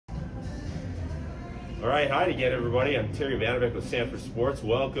All right, hi again, everybody. I'm Terry Vanderbeck with Sanford Sports.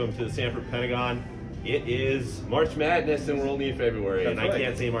 Welcome to the Sanford Pentagon. It is March Madness, and we're only in February, and I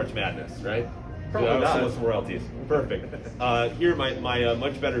can't say March Madness, right? Probably not. With some royalties. Perfect. Here, my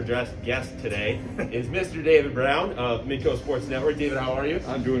much better dressed guest today is Mr. David Brown of Midco Sports Network. David, how are you?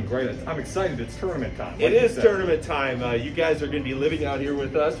 I'm doing great. I'm excited. It's tournament time. It is tournament time. You guys are going to be living out here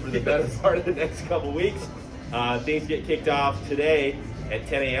with us for the better part of the next couple weeks. Things get kicked off today at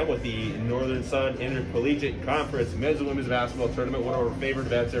 10 a.m. with the Northern Sun Intercollegiate Conference Men's and Women's Basketball Tournament, one of our favorite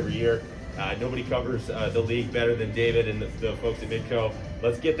events every year. Nobody covers the league better than David and the folks at Midco.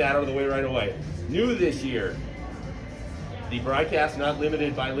 Let's get that out of the way right away. New this year, the broadcast not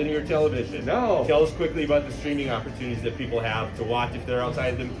limited by linear television. No. Tell us quickly about the streaming opportunities that people have to watch if they're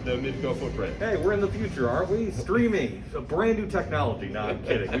outside the Midco footprint. Hey, we're in the future, aren't we? Streaming, a brand new technology. No, I'm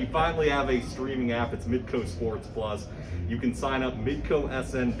kidding. We finally have a streaming app. It's Midco Sports Plus. You can sign up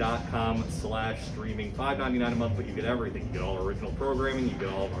MidcoSN.com/streaming. $5.99 a month, but you get everything. You get all our original programming. You get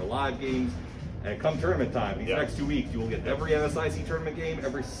all of our live games. And come tournament time, these next 2 weeks, you will get every NSIC tournament game,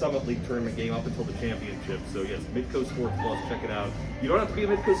 every Summit League tournament game up until the championship. So yes, Midco Sports Plus, check it out. You don't have to be a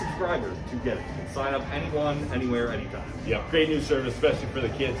Midco subscriber to get it. You can sign up anyone, anywhere, anytime. Yeah, great new service, especially for the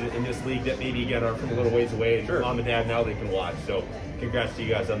kids in this league that maybe, again, are from a little ways away. And mom and dad, now they can watch. So congrats to you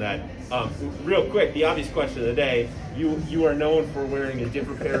guys on that. Real quick, the obvious question of the day, you are known for wearing a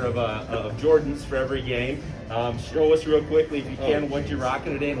different pair of Jordans for every game. Show us real quickly, if you can, what you're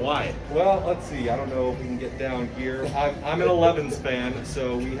rocking today and why. Well, let's see. I don't know if we can get down here. I'm an 11s fan,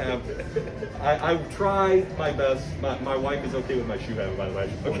 so we have. I try my best. My wife is okay with my shoe habit, by the way.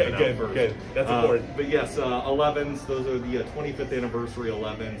 Okay, good. That's important. But yes, 11s. Those are the 25th anniversary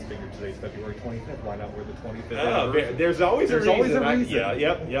 11s. Figured today's February 25th. Why not wear the 25th? Oh, there's always a reason. Yeah,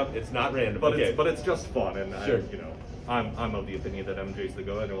 yep. It's not random. But it's just fun, and sure. I'm of the opinion that MJ's the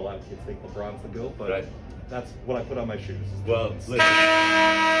GOAT. I know a lot of kids think LeBron's the GOAT, but that's what I put on my shoes. Well, listen,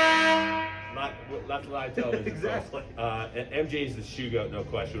 not live television. Exactly. MJ's the shoe GOAT, no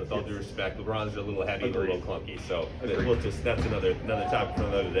question. With all due respect, LeBron's a little heavy, and a little clunky. So that's another topic for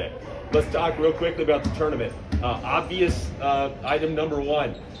another day. Let's talk real quickly about the tournament. Obvious item number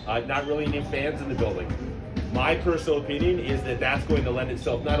one. Not really any fans in the building. My personal opinion is that that's going to lend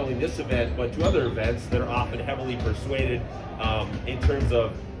itself not only this event, but to other events that are often heavily persuaded in terms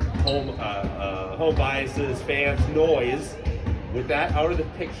of home biases, fans, noise. With that out of the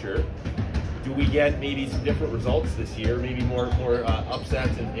picture, do we get maybe some different results this year? Maybe more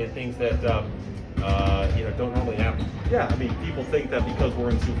upsets and things that don't normally happen. Yeah, I mean, people think that because we're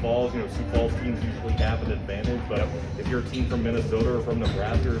in Sioux Falls, Sioux Falls teams usually have an advantage, but if you're a team from Minnesota or from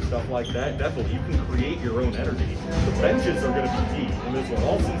Nebraska or stuff like that, definitely you can create your own energy. The benches are going to be key in this one.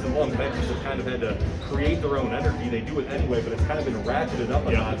 All season long, the benches have kind of had to create their own energy. They do it anyway, but it's kind of been ratcheted up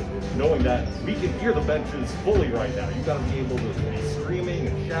a notch, knowing that we can hear the benches fully right now. You've got to be able to be screaming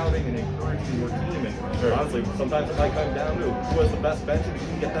and shouting and encouraging your team. And honestly, sometimes it might come down to who has the best bench and you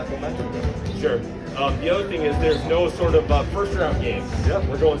can get that momentum going. Sure. The other thing is there's no sort of first round games. Yep.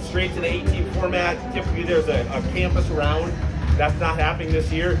 We're going straight to the 18 format. Typically there's a campus round. That's not happening this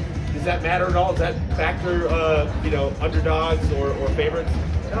year. Does that matter at all? Does that factor, underdogs or favorites?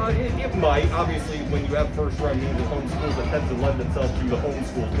 It might. Obviously, when you have first-round games at home schools, it tends to lend itself to the home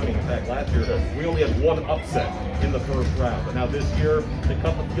schools winning. In fact, last year, we only had one upset in the first round. But now this year, they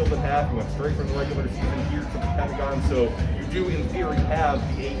cut the field in half and went straight from the regular season here to the Pentagon. So you do, in theory, have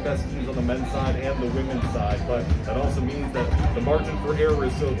the 8 best teams on the men's side and the women's side. But that also means that the margin for error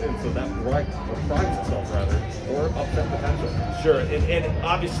is so thin, so that prides itself, for upset potential. Sure. And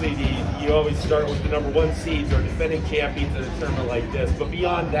obviously, you always start with the number 1 seeds or defending champions in a tournament like this. But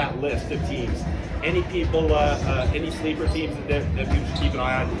beyond that list of teams, any sleeper teams that people should keep an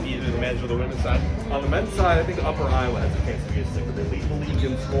eye on, either the men's or the women's side? On the men's side, I think Upper Iowa has a chance to be a sleeper. They lead the league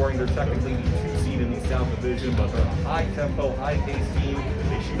in scoring. They're technically the 2 seed in the South Division, but they're a high-tempo, high-paced team.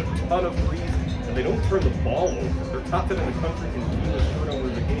 They shoot a ton of threes, and they don't turn the ball over. They're top 10 in the country in fewest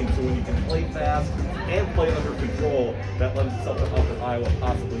turnovers a game. So when you can play fast and play under control, that lends itself to Upper Iowa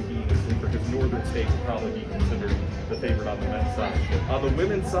possibly being a sleeper, because Northern State would probably be considered the favorite on the men's side. On the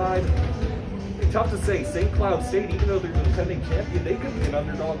women's side, tough to say. St. Cloud State, even though they're the defending champion, they could be an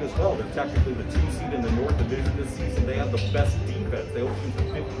underdog as well. They're technically the 2 seed in the North Division this season. They have the best defense. They only shoot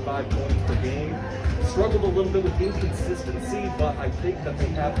 55 points per game. Struggled a little bit with inconsistency, but I think that they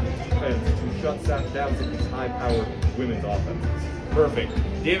have the defense to shut down some of these high-powered women's offenses. Perfect.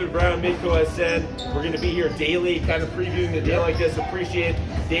 David Brown, MidcoSN. We're going to be here daily, kind of previewing the day like this. Appreciate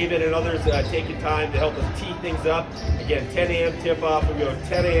David and others taking time to help us tee things up. Again, 10 a.m. tip-off. We go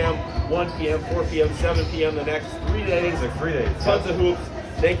 10 a.m., 1 p.m., 4 p.m., 7 p.m. the next 3 days. Like 3 days. Tons of hoops.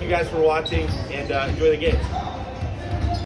 Thank you guys for watching, and enjoy the games.